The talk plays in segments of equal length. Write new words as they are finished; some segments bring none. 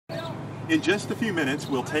In just a few minutes,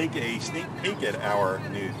 we'll take a sneak peek at our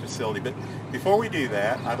new facility. But before we do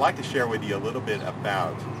that, I'd like to share with you a little bit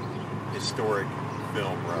about historic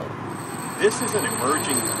Film Row. This is an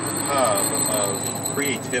emerging hub of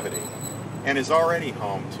creativity and is already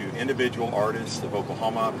home to individual artists of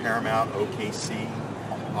Oklahoma, Paramount, OKC,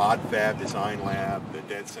 Odd Fab Design Lab, the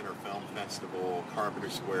Dead Center Film Festival, Carpenter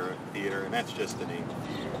Square Theater, and that's just to name a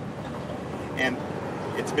few. And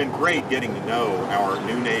it's been great getting to know our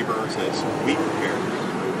new neighbors as we prepare to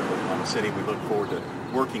move to Oklahoma City. We look forward to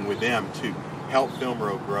working with them to help Film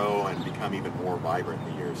Row grow and become even more vibrant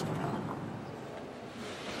in the years to come.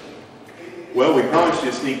 Well, we promised you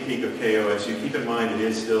a sneak peek of KOSU. Keep in mind it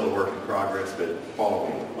is still a work in progress, but follow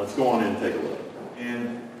me. Let's go on in and take a look.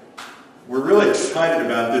 And we're really excited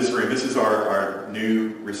about this room. This is our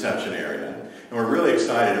new reception area. And we're really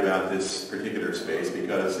excited about this particular space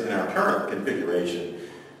because in our current configuration,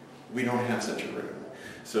 we don't have such a room.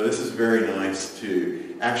 So this is very nice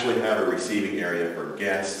to actually have a receiving area for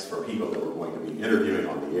guests, for people that we're going to be interviewing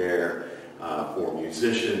on the air, for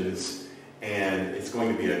musicians, and it's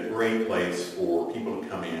going to be a great place for people to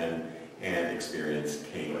come in and experience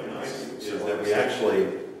KOSU. Is that we actually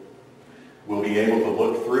will be able to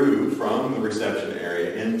look through from the reception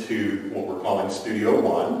area into what we're calling Studio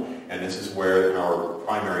 1, and this is where our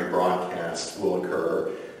primary broadcasts will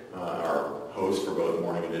occur. Our host for both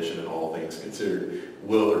Morning Edition and All Things Considered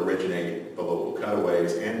will originate the local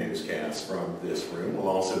cutaways and newscasts from this room. We'll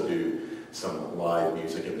also do some live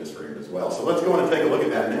music in this room as well. So let's go in and take a look at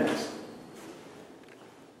that next.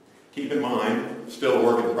 Keep in mind, still a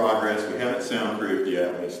work in progress. We haven't soundproofed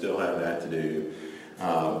yet. We still have that to do.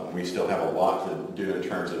 We still have a lot to do in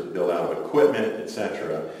terms of build out of equipment,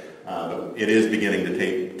 etc. But it is beginning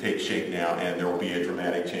to take shape now, and there will be a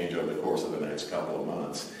dramatic change over the course of the next couple of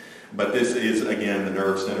months. But this is, again, the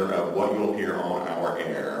nerve center of what you'll hear on our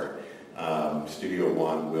air. Studio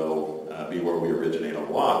 1 will be where we originate a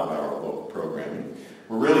lot of our local programming.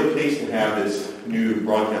 We're really pleased to have this new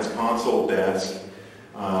broadcast console desk,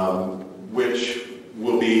 which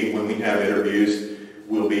will be, when we have interviews,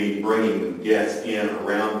 we'll be bringing guests in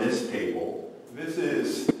around this table. This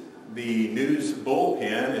is the news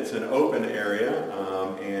bullpen. It's an open area,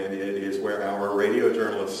 and it is where our radio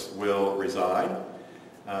journalists will reside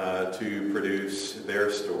to produce their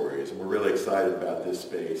stories. And we're really excited about this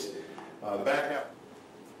space. The back half,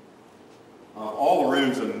 all the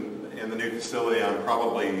rooms in the new facility, I'm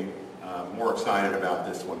probably more excited about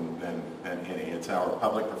this one than any. It's our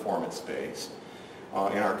public performance space.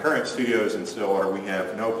 In our current studios in Stillwater, we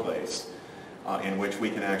have no place in which we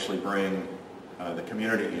can actually bring the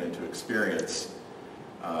community in to experience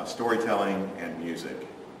storytelling and music.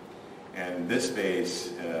 And this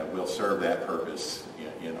space will serve that purpose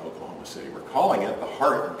in Oklahoma City. We're calling it the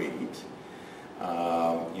Hart Beat,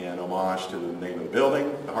 in homage to the name of the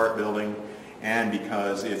building, the Hart Building, and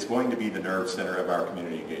because it's going to be the nerve center of our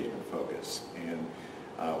community engagement focus. And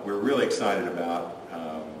we're really excited about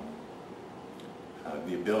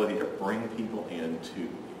the ability to bring people in to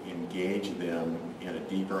engage them in a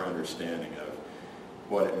deeper understanding of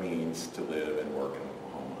what it means to live and work in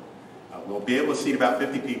Oklahoma. We'll be able to seat about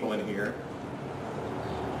 50 people in here.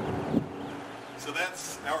 So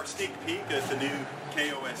that's our sneak peek at the new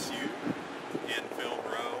KOSU in Film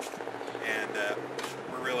Row, and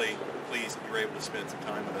we're really pleased that you were able to spend some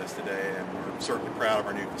time with us today, and we're certainly proud of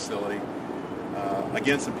our new facility.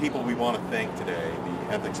 Again, some people we want to thank today: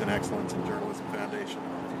 the Ethics and Excellence in Journalism Foundation,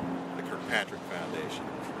 the Kirkpatrick Foundation.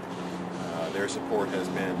 Their support has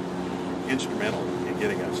been instrumental in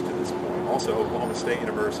getting us to this point. Also, Oklahoma State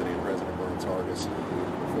University and President Burns Hargis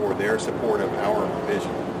for their support of our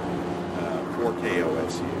vision for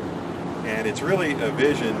KOSU. And it's really a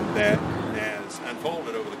vision that has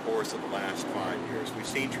unfolded over the course of the last 5 years. We've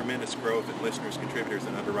seen tremendous growth in listeners, contributors,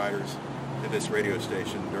 and underwriters to this radio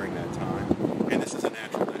station during that time. And this is a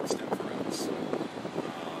natural next step for us. The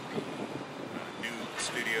new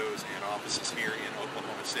studios and offices here in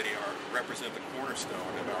Oklahoma City represent the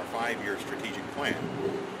cornerstone of our 5-year strategic plan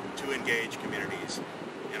to engage communities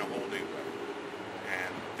in a whole new way.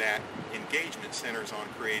 And that engagement centers on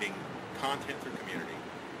creating content through community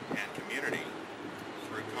and community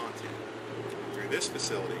through content, through this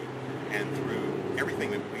facility and through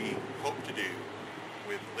everything that we hope to do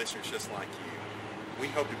with listeners just like you. We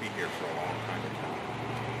hope to be here for a long time to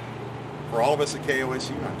come. For all of us at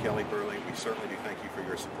KOSU, I'm Kelly Burley. We certainly do thank you for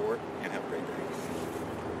your support, and have a great day.